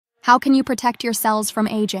How can you protect your cells from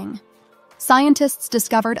aging? Scientists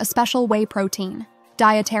discovered a special whey protein,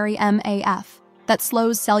 dietary MAF, that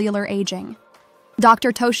slows cellular aging.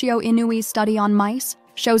 Dr. Toshio Inui's study on mice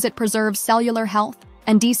shows it preserves cellular health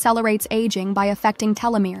and decelerates aging by affecting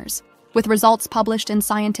telomeres, with results published in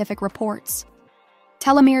scientific reports.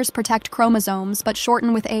 Telomeres protect chromosomes but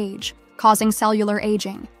shorten with age, causing cellular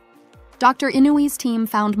aging. Dr. Inui's team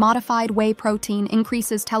found modified whey protein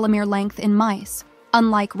increases telomere length in mice,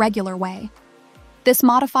 unlike regular whey. This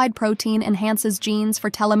modified protein enhances genes for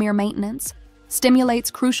telomere maintenance,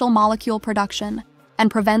 stimulates crucial molecule production,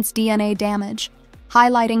 and prevents DNA damage,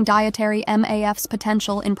 highlighting dietary MAF's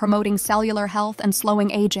potential in promoting cellular health and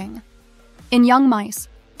slowing aging. In young mice,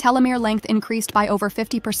 telomere length increased by over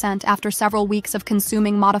 50% after several weeks of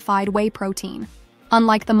consuming modified whey protein,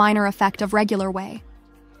 unlike the minor effect of regular whey.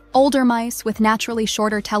 Older mice with naturally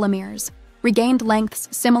shorter telomeres regained lengths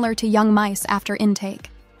similar to young mice after intake.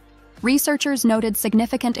 Researchers noted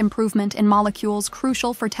significant improvement in molecules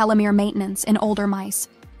crucial for telomere maintenance in older mice,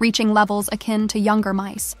 reaching levels akin to younger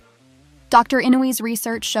mice. Dr. Inui's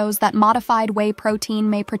research shows that modified whey protein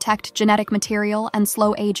may protect genetic material and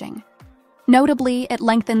slow aging. Notably, it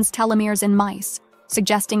lengthens telomeres in mice,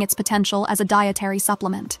 suggesting its potential as a dietary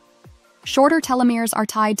supplement. Shorter telomeres are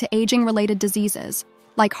tied to aging-related diseases,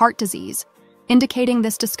 like heart disease, indicating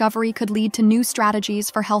this discovery could lead to new strategies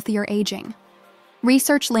for healthier aging.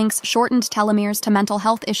 Research links shortened telomeres to mental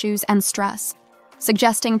health issues and stress,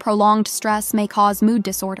 suggesting prolonged stress may cause mood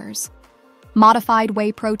disorders. Modified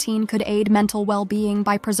whey protein could aid mental well-being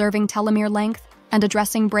by preserving telomere length and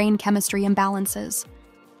addressing brain chemistry imbalances.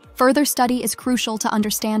 Further study is crucial to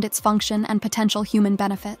understand its function and potential human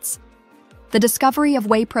benefits. The discovery of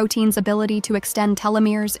whey protein's ability to extend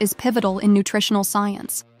telomeres is pivotal in nutritional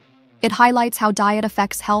science. It highlights how diet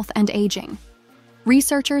affects health and aging.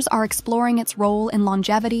 Researchers are exploring its role in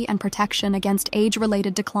longevity and protection against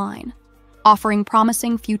age-related decline, offering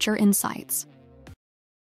promising future insights.